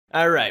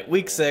Alright,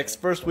 week 6,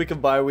 first week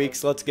of bye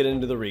weeks, let's get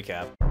into the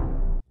recap.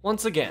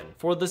 Once again,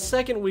 for the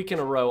second week in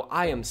a row,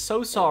 I am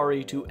so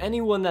sorry to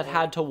anyone that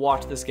had to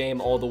watch this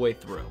game all the way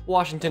through.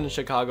 Washington and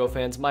Chicago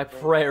fans, my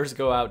prayers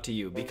go out to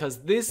you because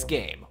this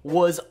game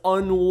was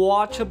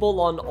unwatchable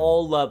on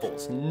all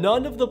levels.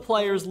 None of the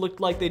players looked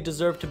like they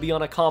deserved to be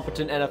on a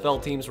competent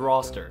NFL team's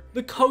roster.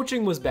 The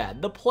coaching was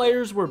bad, the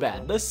players were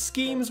bad, the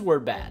schemes were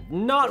bad.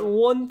 Not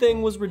one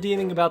thing was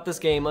redeeming about this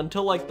game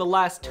until like the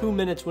last 2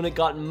 minutes when it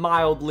got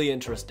mildly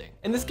interesting.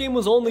 And this game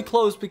was only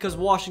close because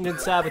Washington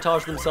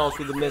sabotaged themselves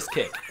with a missed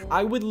kick.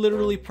 I would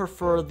literally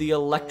prefer the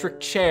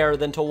electric chair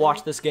than to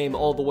watch this game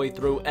all the way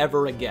through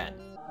ever again.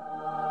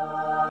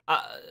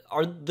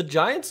 Are the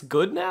Giants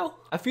good now?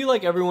 I feel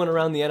like everyone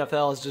around the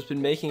NFL has just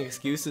been making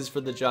excuses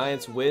for the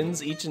Giants'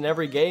 wins each and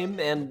every game,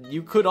 and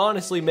you could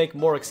honestly make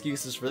more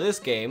excuses for this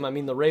game. I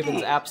mean, the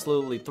Ravens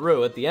absolutely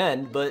threw at the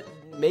end, but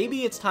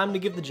maybe it's time to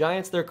give the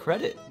Giants their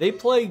credit. They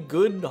play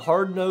good,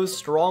 hard-nosed,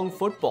 strong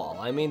football.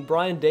 I mean,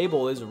 Brian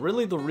Daboll is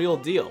really the real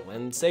deal,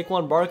 and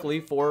Saquon Barkley,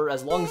 for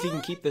as long as he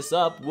can keep this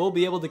up, will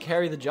be able to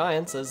carry the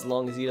Giants as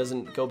long as he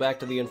doesn't go back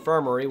to the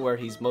infirmary where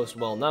he's most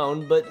well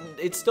known, but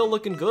it's still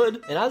looking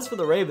good. And as for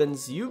the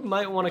Ravens, you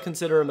might want to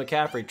consider a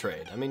McCaffrey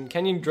trade. I mean,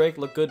 Kenyon Drake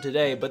looked good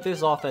today, but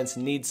this offense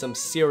needs some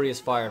serious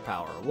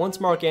firepower. Once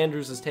Mark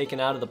Andrews is taken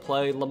out of the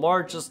play,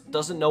 Lamar just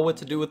doesn't know what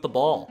to do with the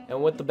ball.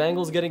 And with the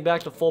Bengals getting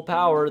back to full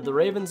power, the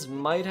Ravens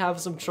might have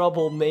some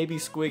trouble maybe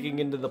squeaking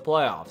into the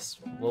playoffs.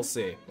 We'll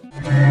see.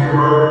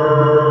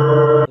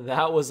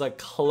 That was a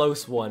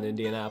close one,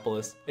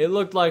 Indianapolis. It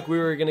looked like we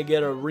were gonna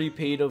get a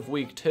repeat of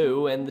week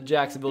 2, and the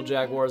Jacksonville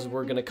Jaguars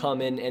were gonna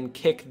come in and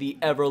kick the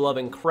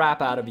ever-loving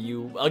crap out of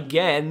you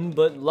again,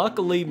 but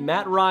luckily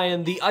Matt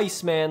Ryan, the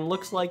Iceman,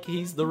 looks like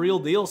he's the real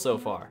deal so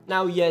far.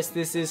 Now, yes,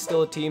 this is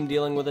still a team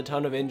dealing with a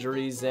ton of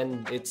injuries,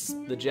 and it's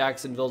the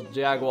Jacksonville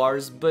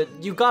Jaguars, but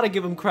you gotta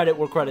give them credit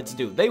where credit's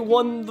due. They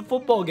won the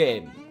football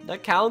game.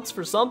 That counts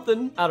for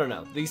something. I don't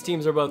know. These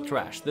teams are both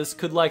trash. This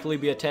could likely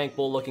be a tank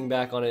bull looking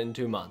back on it in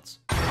 2 months.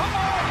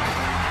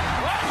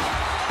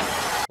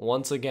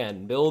 Once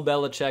again, Bill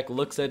Belichick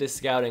looks at his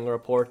scouting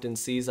report and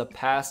sees a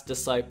past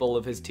disciple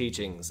of his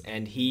teachings,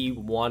 and he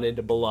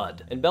wanted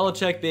blood. And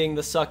Belichick, being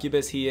the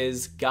succubus he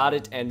is, got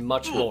it and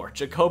much more.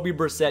 Jacoby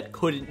Brissett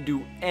couldn't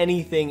do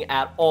anything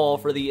at all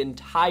for the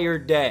entire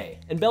day.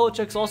 And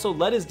Belichick's also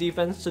led his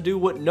defense to do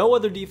what no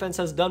other defense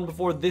has done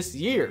before this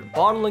year,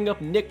 bottling up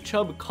Nick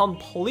Chubb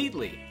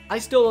completely. I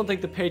still don't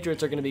think the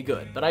Patriots are going to be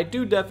good, but I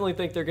do definitely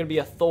think they're going to be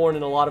a thorn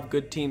in a lot of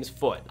good teams'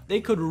 foot.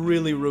 They could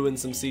really ruin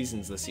some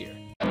seasons this year.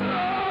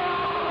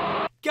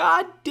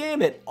 God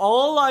damn it,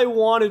 all I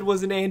wanted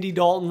was an Andy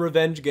Dalton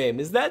revenge game.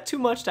 Is that too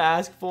much to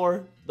ask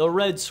for? The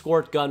red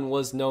squirt gun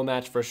was no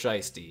match for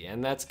Shiesty,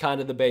 and that's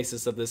kind of the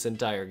basis of this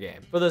entire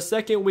game. For the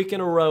second week in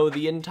a row,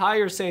 the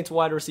entire Saints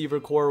wide receiver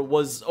core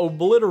was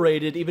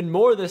obliterated, even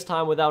more this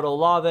time without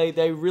Olave.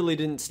 They really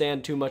didn't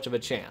stand too much of a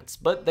chance,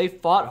 but they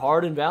fought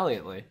hard and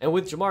valiantly. And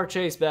with Jamar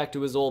Chase back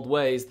to his old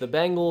ways, the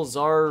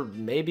Bengals are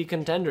maybe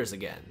contenders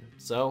again.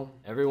 So,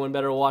 everyone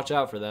better watch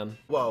out for them.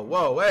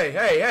 Whoa,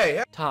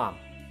 hey. Tom.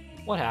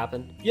 What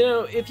happened? You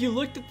know, if you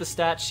looked at the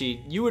stat sheet,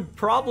 you would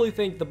probably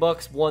think the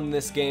Bucs won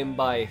this game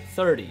by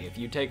 30 if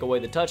you take away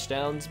the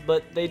touchdowns,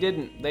 but they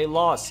didn't. They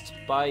lost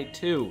by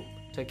 2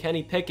 to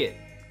Kenny Pickett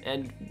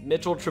and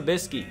Mitchell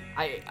Trubisky.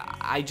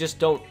 I just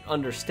don't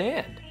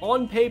understand.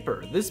 On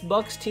paper, this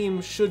Bucs team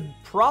should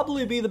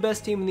probably be the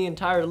best team in the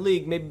entire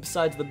league, maybe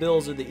besides the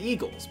Bills or the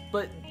Eagles,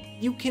 but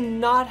you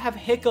cannot have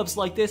hiccups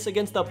like this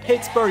against the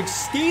Pittsburgh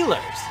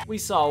Steelers. We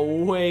saw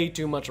way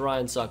too much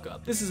Ryan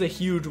Suckup. This is a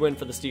huge win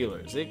for the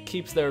Steelers. It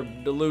keeps their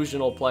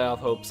delusional playoff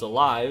hopes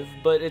alive,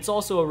 but it's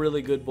also a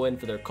really good win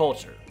for their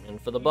culture. And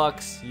for the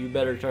Bucs, you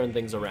better turn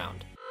things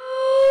around.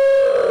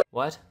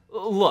 What?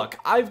 Look,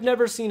 I've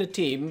never seen a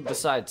team,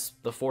 besides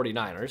the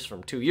 49ers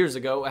from 2 years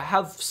ago,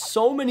 have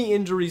so many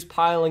injuries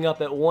piling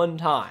up at one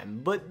time,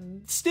 but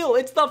still,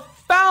 it's the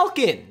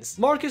Falcons!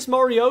 Marcus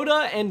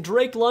Mariota and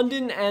Drake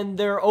London and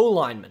their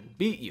O-linemen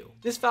beat you.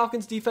 This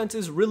Falcons defense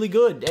is really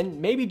good,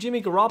 and maybe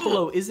Jimmy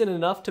Garoppolo isn't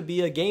enough to be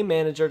a game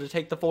manager to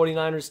take the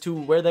 49ers to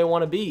where they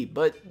want to be,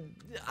 but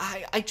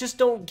I just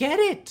don't get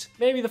it.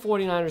 Maybe the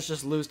 49ers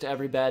just lose to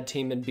every bad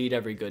team and beat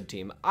every good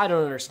team. I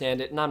don't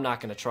understand it, and I'm not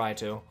going to try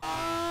to.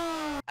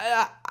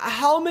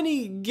 How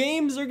many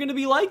games are going to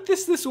be like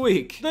this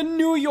week? The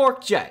New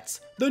York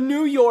Jets, the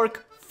New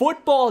York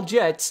football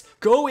Jets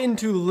go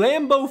into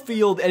Lambeau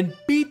Field and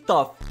beat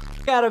the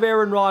out of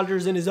Aaron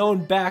Rodgers in his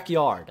own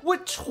backyard.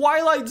 What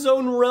Twilight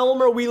Zone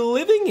realm are we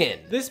living in?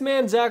 This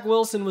man, Zach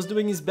Wilson, was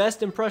doing his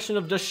best impression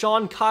of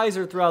Deshaun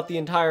Kaiser throughout the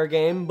entire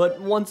game,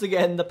 but once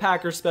again, the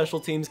Packers special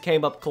teams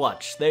came up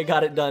clutch. They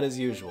got it done as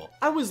usual.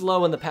 I was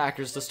low on the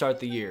Packers to start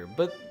the year,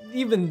 but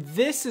even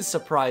this is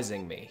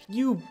surprising me.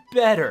 You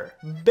better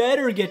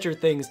get your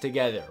things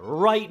together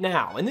right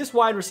now. And this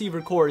wide receiver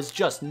core is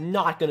just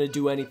not gonna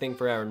do anything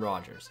for Aaron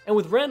Rodgers. And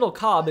with Randall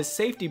Cobb as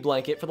safety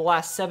blanket for the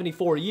last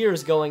 74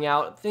 years going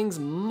out, things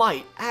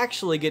might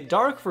actually get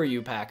dark for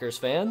you Packers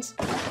fans.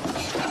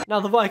 Now,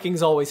 the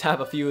Vikings always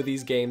have a few of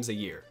these games a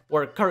year.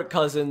 where Kirk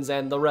Cousins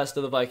and the rest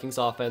of the Vikings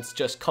offense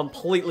just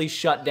completely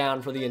shut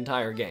down for the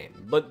entire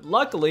game. But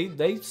luckily,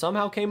 they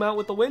somehow came out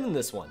with the win in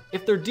this one.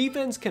 If their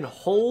defense can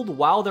hold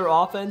while their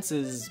offense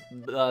is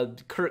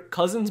Kirk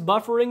Cousins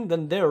buffering,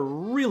 then they're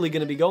really going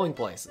to be going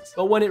places.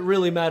 But when it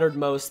really mattered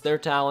most, their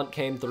talent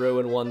came through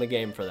and won the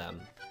game for them.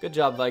 Good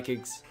job,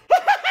 Vikings.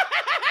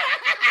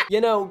 You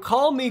know,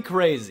 call me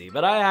crazy,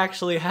 but I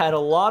actually had a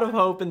lot of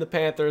hope in the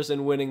Panthers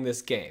in winning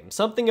this game.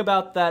 Something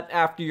about that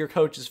after your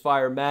coaches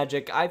fire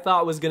magic I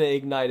thought was gonna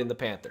ignite in the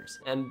Panthers.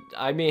 And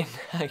I mean,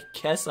 I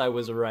guess I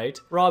was right.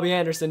 Robbie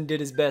Anderson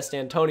did his best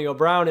Antonio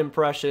Brown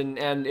impression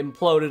and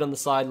imploded on the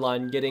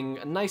sideline, getting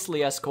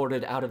nicely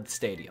escorted out of the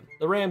stadium.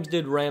 The Rams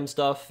did Ram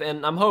stuff,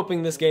 and I'm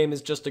hoping this game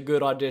is just a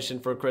good audition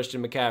for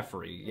Christian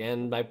McCaffrey,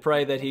 and I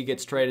pray that he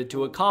gets traded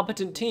to a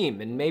competent team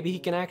and maybe he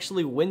can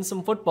actually win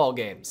some football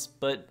games,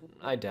 but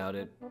I doubt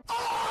it.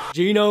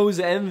 Geno's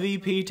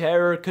MVP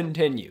terror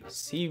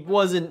continues. He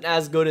wasn't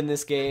as good in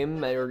this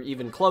game, or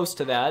even close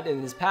to that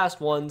in his past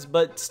ones,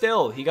 but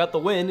still, he got the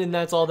win, and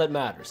that's all that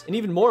matters. And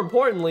even more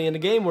importantly, in a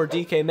game where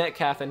DK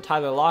Metcalf and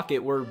Tyler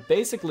Lockett were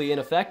basically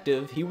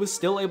ineffective, he was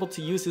still able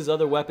to use his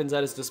other weapons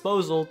at his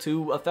disposal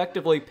to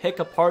effectively pick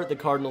apart the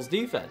Cardinals'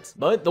 defense.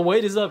 But the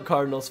wait is up,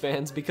 Cardinals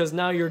fans, because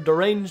now your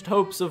deranged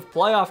hopes of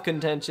playoff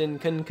contention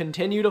can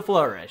continue to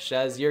flourish,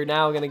 as you're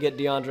now going to get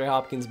DeAndre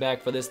Hopkins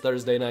back for this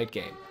Thursday night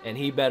game. And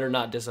he better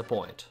not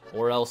disappoint,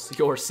 or else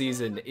your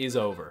season is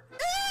over.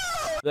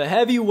 The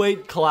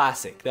heavyweight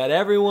classic that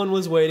everyone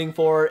was waiting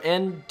for,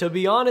 and to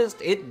be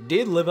honest, it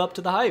did live up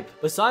to the hype.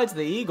 Besides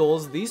the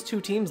Eagles, these two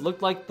teams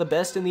looked like the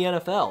best in the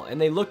NFL, and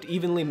they looked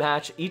evenly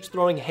matched, each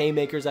throwing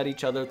haymakers at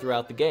each other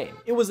throughout the game.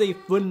 It was a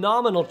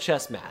phenomenal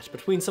chess match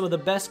between some of the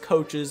best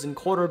coaches and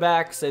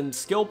quarterbacks and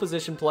skill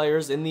position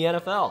players in the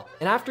NFL.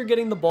 And after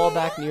getting the ball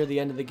back near the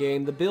end of the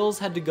game, the Bills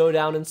had to go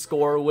down and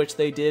score, which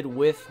they did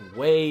with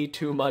way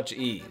too much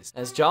ease.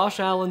 As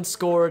Josh Allen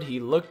scored, he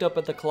looked up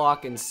at the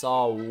clock and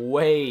saw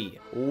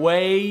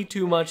way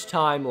too much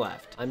time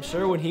left. I'm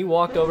sure when he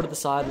walked over to the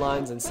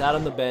sidelines and sat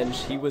on the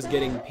bench, he was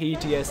getting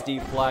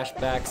PTSD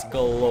flashbacks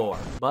galore.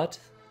 But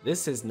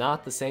this is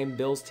not the same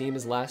Bills team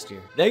as last year.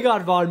 They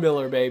got Von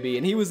Miller, baby,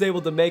 and he was able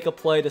to make a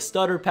play to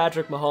stutter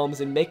Patrick Mahomes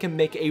and make him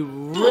make a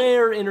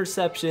rare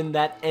interception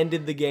that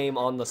ended the game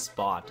on the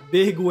spot.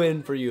 Big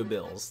win for you,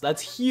 Bills.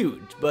 That's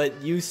huge,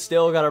 but you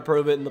still gotta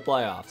prove it in the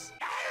playoffs.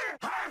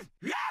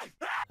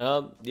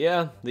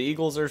 Yeah, the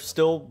Eagles are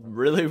still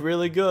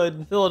really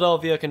good.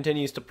 Philadelphia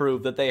continues to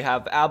prove that they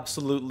have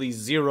absolutely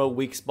zero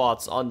weak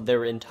spots on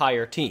their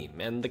entire team.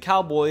 And the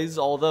Cowboys,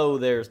 although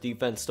their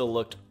defense still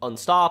looked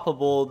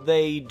unstoppable,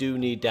 they do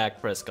need Dak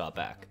Prescott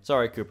back.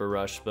 Sorry, Cooper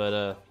Rush,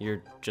 but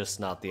you're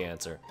just not the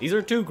answer. These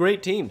are two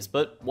great teams,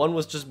 but one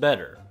was just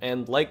better.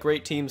 And like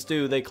great teams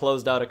do, they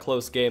closed out a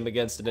close game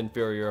against an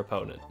inferior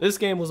opponent. This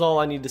game was all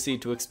I need to see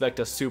to expect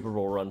a Super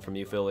Bowl run from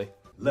you, Philly.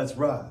 Let's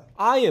ride.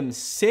 I am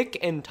sick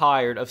and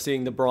tired of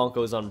seeing the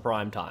Broncos on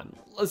primetime.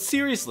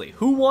 Seriously,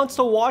 who wants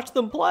to watch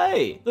them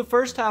play? The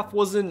first half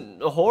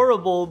wasn't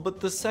horrible, but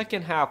the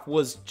second half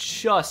was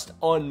just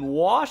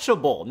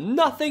unwatchable.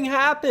 Nothing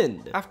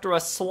happened. After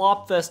a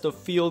slop fest of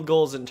field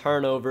goals and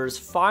turnovers,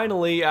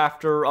 finally,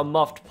 after a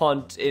muffed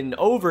punt in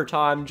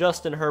overtime,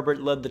 Justin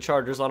Herbert led the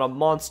Chargers on a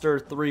monster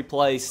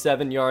 3-play,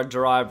 7-yard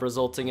drive,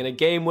 resulting in a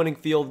game-winning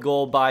field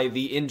goal by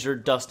the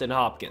injured Dustin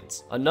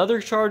Hopkins.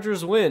 Another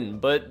Chargers win,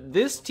 but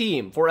this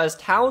team, for as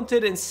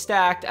talented and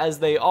stacked as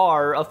they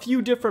are, a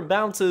few different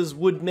bounces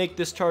would make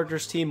this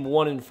Chargers team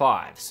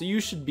 1-5. So you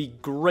should be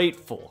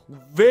grateful,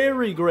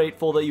 very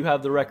grateful that you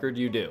have the record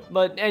you do.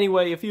 But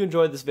anyway, if you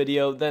enjoyed this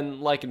video, then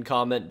like and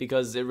comment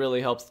because it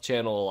really helps the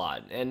channel a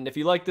lot. And if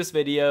you like this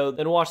video,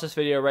 then watch this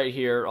video right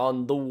here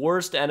on the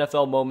worst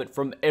NFL moment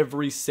from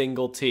every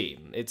single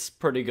team. It's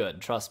pretty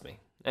good, trust me.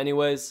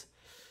 Anyways,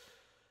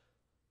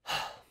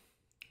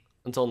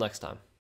 until next time.